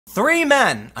Three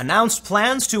men announced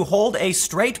plans to hold a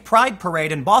straight pride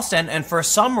parade in Boston, and for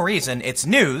some reason, it's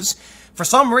news. For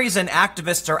some reason,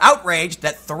 activists are outraged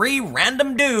that three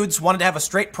random dudes wanted to have a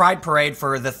straight pride parade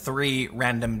for the three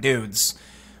random dudes.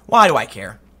 Why do I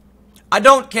care? I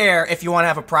don't care if you want to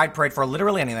have a pride parade for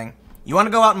literally anything. You want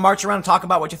to go out and march around and talk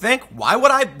about what you think? Why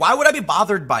would I be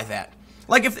bothered by that?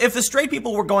 Like, if the straight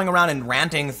people were going around and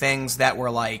ranting things that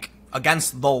were, like,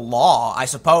 against the law, I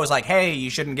suppose, like, hey, you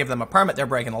shouldn't give them a permit, they're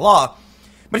breaking the law.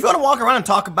 But if you want to walk around and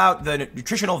talk about the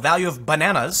nutritional value of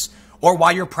bananas, or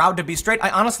why you're proud to be straight,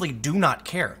 I honestly do not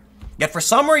care. Yet for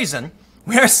some reason,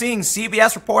 we are seeing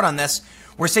CBS report on this,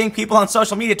 we're seeing people on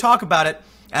social media talk about it,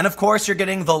 and of course you're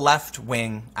getting the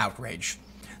left-wing outrage.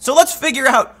 So let's figure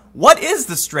out, what is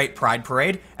the straight pride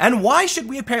parade, and why should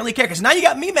we apparently care? Because now you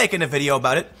got me making a video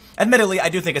about it. Admittedly, I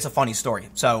do think it's a funny story.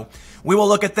 So we will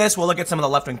look at this, we'll look at some of the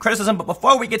left-wing criticism, but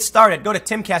before we get started, go to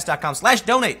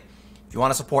timcast.com/donate. If you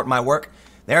want to support my work,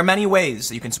 there are many ways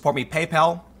that you can support me: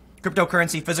 PayPal,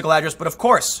 cryptocurrency, physical address, but of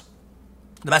course,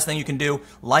 the best thing you can do,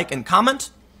 like and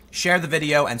comment, share the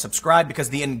video, and subscribe, because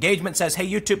the engagement says, hey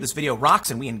YouTube, this video rocks,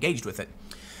 and we engaged with it.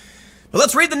 But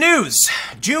let's read the news.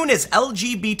 June is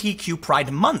LGBTQ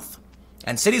Pride Month,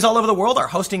 and cities all over the world are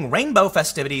hosting rainbow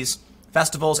festivities,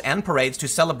 festivals, and parades to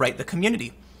celebrate the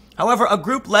community. However, a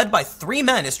group led by three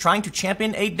men is trying to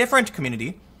champion a different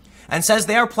community and says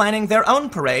they are planning their own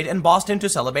parade in Boston to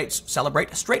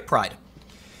celebrate straight pride.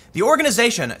 The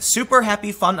organization Super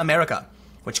Happy Fun America,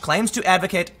 which claims to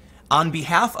advocate on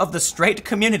behalf of the straight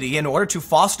community in order to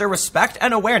foster respect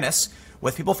and awareness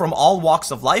with people from all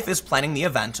walks of life, is planning the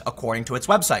event, according to its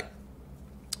website.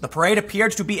 The parade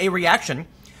appeared to be a reaction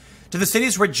to the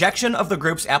city's rejection of the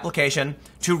group's application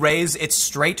to raise its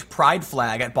straight pride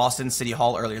flag at Boston City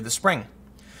Hall earlier this spring.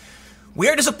 We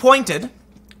are disappointed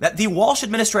that the Walsh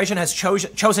administration has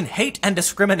chosen hate and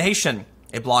discrimination,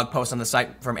 a blog post on the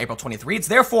site from April 20th reads.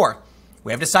 Therefore,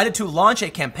 we have decided to launch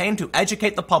a campaign to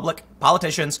educate the public,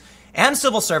 politicians, and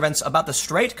civil servants about the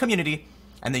straight community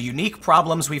and the unique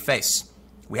problems we face.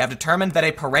 We have determined that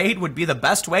a parade would be the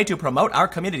best way to promote our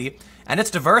community and its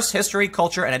diverse history,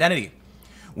 culture, and identity.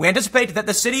 We anticipate that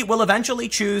the city will eventually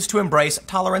choose to embrace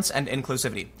tolerance and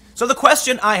inclusivity. So the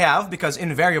question I have, because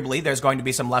invariably there's going to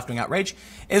be some left-wing outrage,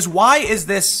 is why is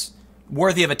this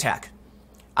worthy of attack?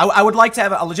 I would like to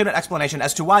have a legitimate explanation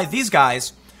as to why these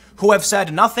guys, who have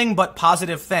said nothing but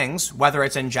positive things, whether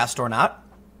it's in jest or not,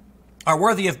 are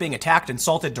worthy of being attacked,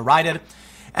 insulted, derided,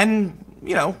 and,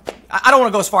 you know, I don't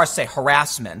want to go as far as to say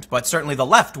harassment, but certainly the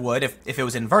left would if it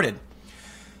was inverted.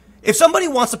 If somebody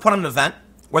wants to put on an event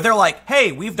where they're like,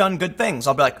 hey, we've done good things,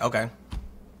 I'll be like, okay.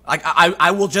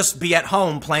 I will just be at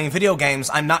home playing video games.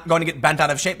 I'm not going to get bent out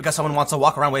of shape because someone wants to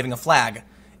walk around waving a flag.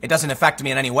 It doesn't affect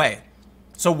me in any way.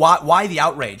 So why the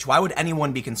outrage? Why would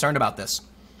anyone be concerned about this?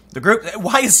 The group,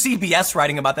 why is CBS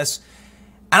writing about this?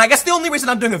 And I guess the only reason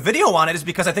I'm doing a video on it is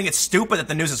because I think it's stupid that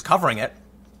the news is covering it.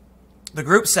 The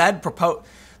group said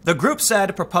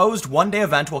proposed one-day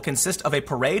event will consist of a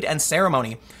parade and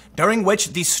ceremony during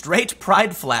which the straight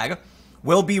pride flag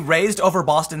will be raised over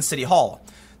Boston City Hall.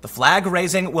 The flag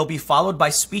raising will be followed by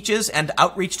speeches and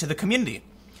outreach to the community.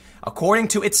 According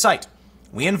to its site,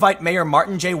 we invite Mayor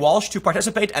Martin J. Walsh to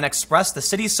participate and express the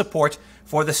city's support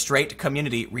for the straight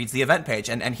community, reads the event page.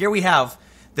 And here we have,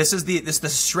 this is the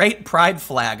straight pride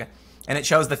flag, and it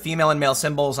shows the female and male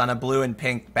symbols on a blue and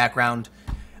pink background.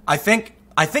 I think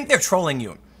they're trolling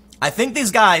you. I think these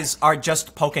guys are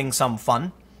just poking some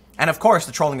fun. And of course,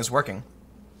 the trolling is working.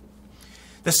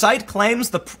 The site claims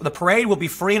the parade will be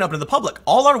free and open to the public.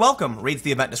 All are welcome, reads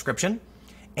the event description.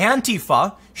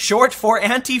 Antifa, short for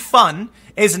anti-fun,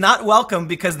 is not welcome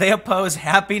because they oppose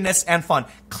happiness and fun.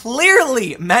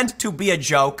 Clearly meant to be a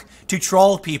joke to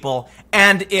troll people,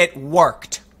 and it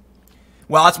worked.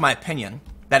 Well, that's my opinion,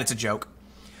 that it's a joke.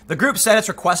 The group said it's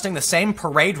requesting the same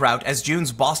parade route as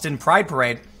June's Boston Pride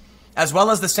Parade, as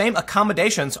well as the same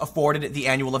accommodations afforded at the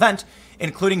annual event,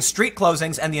 including street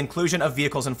closings and the inclusion of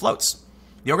vehicles and floats.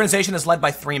 The organization is led by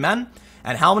three men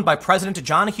and helmed by President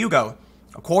John Hugo.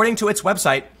 According to its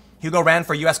website, Hugo ran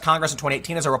for U.S. Congress in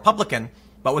 2018 as a Republican,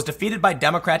 but was defeated by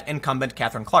Democrat incumbent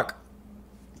Catherine Clark.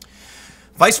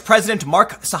 Vice President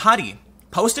Mark Sahadi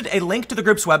posted a link to the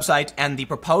group's website and the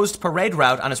proposed parade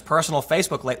route on his personal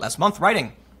Facebook late last month,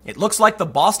 writing, "It looks like the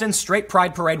Boston Straight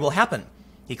Pride Parade will happen."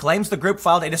 He claims the group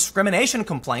filed a discrimination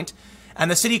complaint, and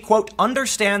the city, quote,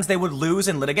 understands they would lose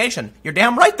in litigation. You're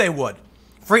damn right they would.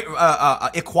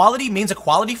 Equality means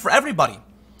equality for everybody.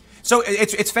 So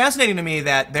it's fascinating to me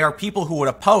that there are people who would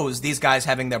oppose these guys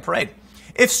having their parade.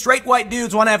 If straight white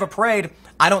dudes want to have a parade,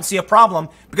 I don't see a problem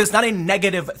because it's not a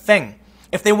negative thing.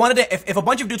 If they wanted to, if a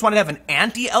bunch of dudes wanted to have an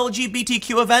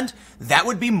anti-LGBTQ event, that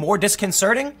would be more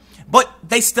disconcerting, but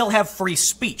they still have free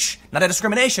speech, not a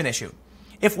discrimination issue.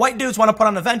 If white dudes want to put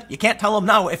on an event, you can't tell them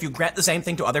no if you grant the same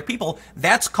thing to other people.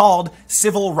 That's called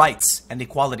civil rights and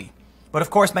equality. But of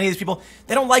course, many of these people,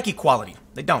 they don't like equality.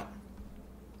 They don't.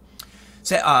 He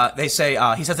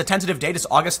says the tentative date is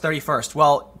August 31st.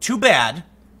 Well, too bad,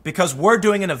 because we're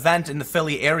doing an event in the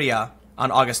Philly area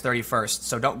on August 31st.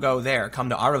 So don't go there. Come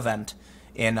to our event.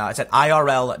 It's at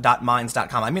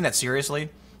irl.minds.com. I mean that seriously.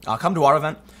 Come to our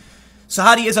event.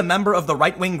 Sahadi is a member of the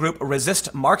right-wing group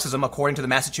Resist Marxism, according to the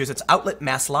Massachusetts outlet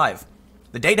Mass Live.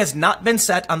 The date has not been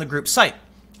set on the group's site.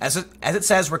 As it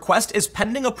says, request is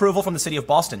pending approval from the city of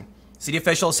Boston. City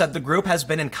officials said the group has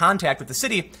been in contact with the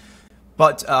city,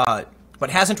 but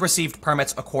hasn't received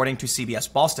permits, according to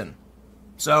CBS Boston.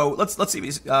 So let's see.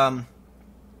 This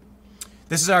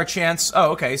is our chance.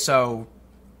 Oh, okay. So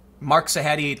Mark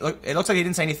Sahadi, it looks like he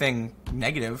didn't say anything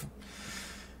negative.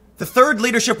 The third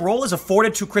leadership role is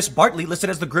afforded to Chris Bartley, listed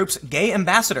as the group's gay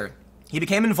ambassador. He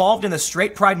became involved in the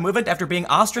straight pride movement after being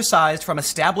ostracized from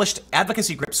established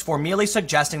advocacy groups for merely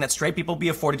suggesting that straight people be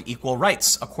afforded equal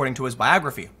rights, according to his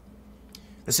biography.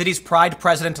 The city's Pride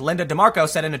president, Linda DeMarco,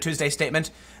 said in a Tuesday statement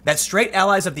that straight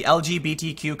allies of the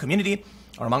LGBTQ community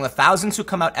are among the thousands who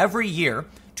come out every year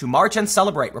to march and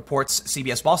celebrate, reports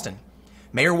CBS Boston.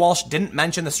 Mayor Walsh didn't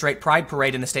mention the straight pride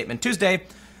parade in a statement Tuesday,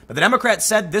 but the Democrat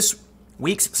said this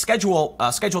week's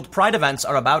scheduled pride events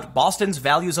are about Boston's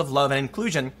values of love and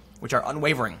inclusion, which are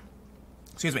unwavering.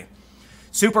 Excuse me.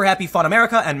 Super Happy Fun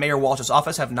America and Mayor Walsh's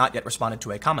office have not yet responded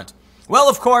to a comment. Well,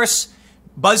 of course,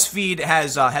 BuzzFeed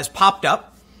has popped up.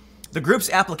 The group's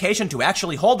application to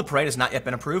actually hold the parade has not yet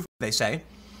been approved, they say.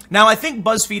 Now, I think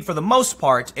BuzzFeed, for the most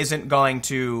part, isn't going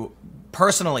to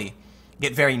personally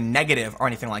get very negative or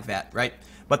anything like that, right?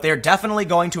 But they're definitely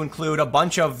going to include a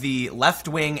bunch of the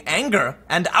left-wing anger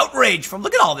and outrage from,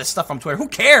 look at all this stuff from Twitter. Who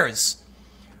cares?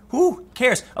 Who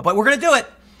cares? But we're going to do it.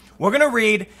 We're going to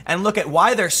read and look at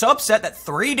why they're so upset that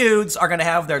 3 dudes are going to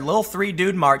have their little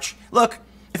 3-dude march. Look,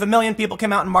 if 1 million people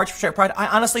came out and marched for straight pride, I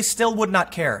honestly still would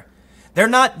not care. They're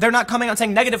not coming out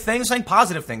saying negative things, saying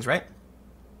positive things, right?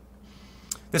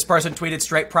 This person tweeted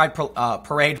straight pride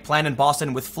parade planned in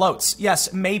Boston with floats.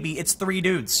 Yes, maybe it's 3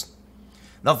 dudes.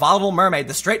 The Volatile Mermaid,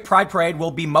 the straight pride parade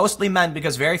will be mostly men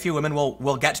because very few women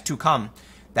will get to come.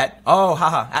 That, oh,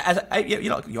 haha. You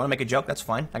want to make a joke? That's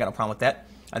fine. I got no problem with that.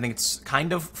 I think it's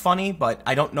kind of funny, but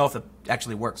I don't know if it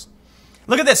actually works.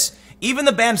 Look at this. Even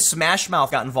the band Smash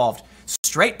Mouth got involved.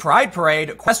 Straight pride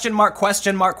parade, question mark,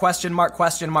 question mark, question mark,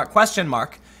 question mark, question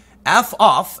mark. F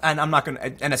off, and I'm not going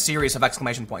to, and a series of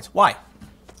exclamation points. Why?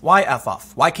 Why F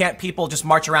off? Why can't people just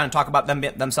march around and talk about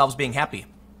themselves being happy?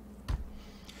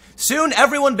 Soon,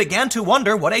 everyone began to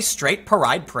wonder what a straight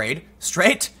pride parade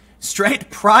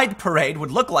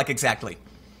would look like exactly.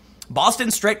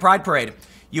 Boston Straight Pride Parade.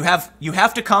 You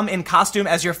have to come in costume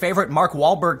as your favorite Mark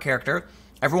Wahlberg character.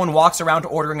 Everyone walks around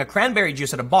ordering a cranberry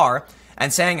juice at a bar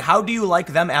and saying, "How do you like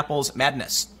them apples,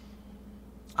 madness?"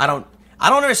 I don't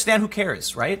understand. Who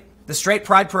cares, right? The Straight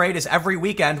Pride Parade is every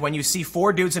weekend when you see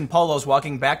 4 dudes in polos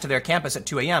walking back to their campus at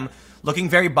 2 a.m. looking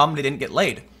very bummed they didn't get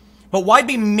laid. But why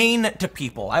be mean to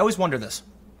people? I always wonder this.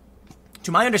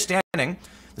 To my understanding,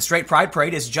 the Straight Pride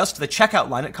Parade is just the checkout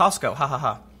line at Costco. Ha ha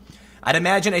ha. I'd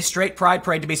imagine a Straight Pride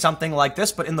Parade to be something like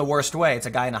this, but in the worst way. It's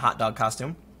a guy in a hot dog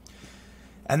costume.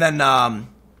 And then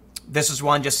this is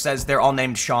one just says they're all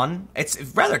named Sean. It's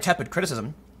rather tepid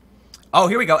criticism. Oh,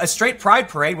 here we go. A Straight Pride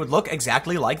Parade would look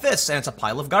exactly like this, and it's a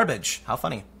pile of garbage. How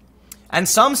funny. And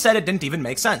some said it didn't even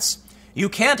make sense. You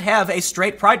can't have a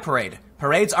Straight Pride Parade.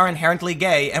 Parades are inherently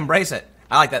gay. Embrace it.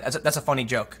 I like that. That's a funny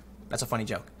joke. That's a funny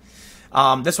joke.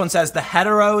 This one says, the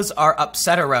heteros are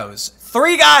upsetteros.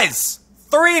 3 guys!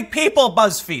 3 people,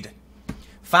 BuzzFeed.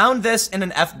 Found this in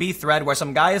an FB thread where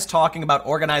some guy is talking about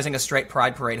organizing a straight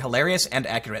pride parade. Hilarious and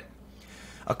accurate.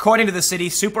 According to the city,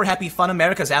 Super Happy Fun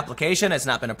America's application has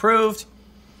not been approved.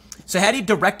 Sahadi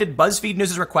directed BuzzFeed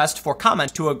News' request for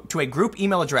comment to a group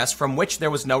email address from which there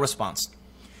was no response.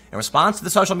 In response to the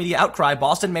social media outcry,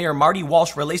 Boston Mayor Marty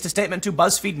Walsh released a statement to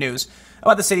BuzzFeed News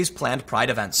about the city's planned pride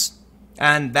events.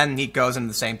 And then he goes into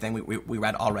the same thing we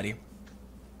read already.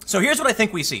 So here's what I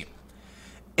think we see.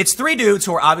 It's 3 dudes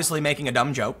who are obviously making a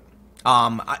dumb joke.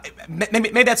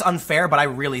 Maybe that's unfair, but I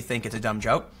really think it's a dumb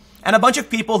joke. And a bunch of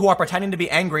people who are pretending to be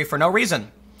angry for no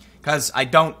reason. Because I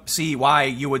don't see why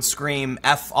you would scream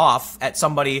F off at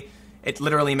somebody. It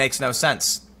literally makes no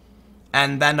sense.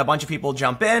 And then a bunch of people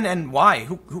jump in, and why?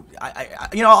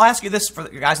 I'll ask you this for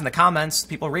you guys in the comments,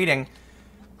 people reading.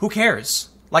 Who cares?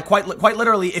 Like, quite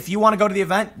literally, if you want to go to the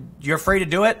event, you're free to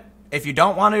do it. If you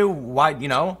don't want to, why,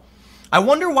 I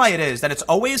wonder why it is that it's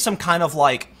always some kind of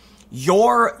like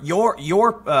your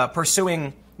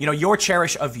pursuing, you know, your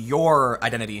cherish of your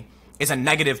identity is a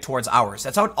negative towards ours.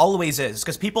 That's how it always is,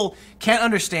 because people can't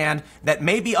understand that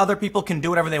maybe other people can do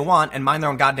whatever they want and mind their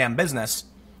own goddamn business.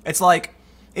 It's like,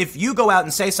 if you go out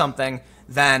and say something,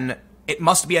 then it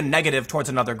must be a negative towards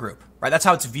another group, right? That's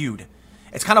how it's viewed.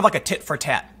 It's kind of like a tit for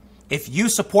tat. If you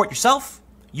support yourself,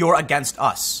 you're against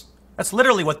us. That's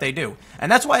literally what they do.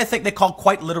 And that's why I think they call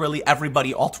quite literally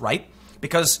everybody alt-right,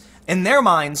 because in their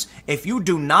minds, if you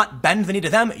do not bend the knee to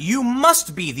them, you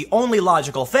must be the only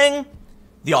logical thing,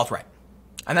 the alt-right.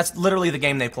 And that's literally the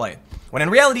game they play. When in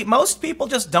reality, most people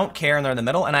just don't care and they're in the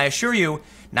middle. And I assure you,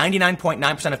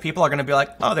 99.9% of people are going to be like,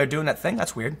 oh, they're doing that thing?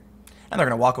 That's weird. And they're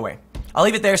going to walk away. I'll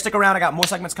leave it there. Stick around. I got more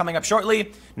segments coming up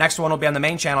shortly. Next one will be on the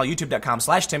main channel,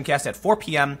 youtube.com/timcast at 4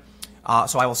 p.m.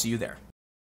 So I will see you there.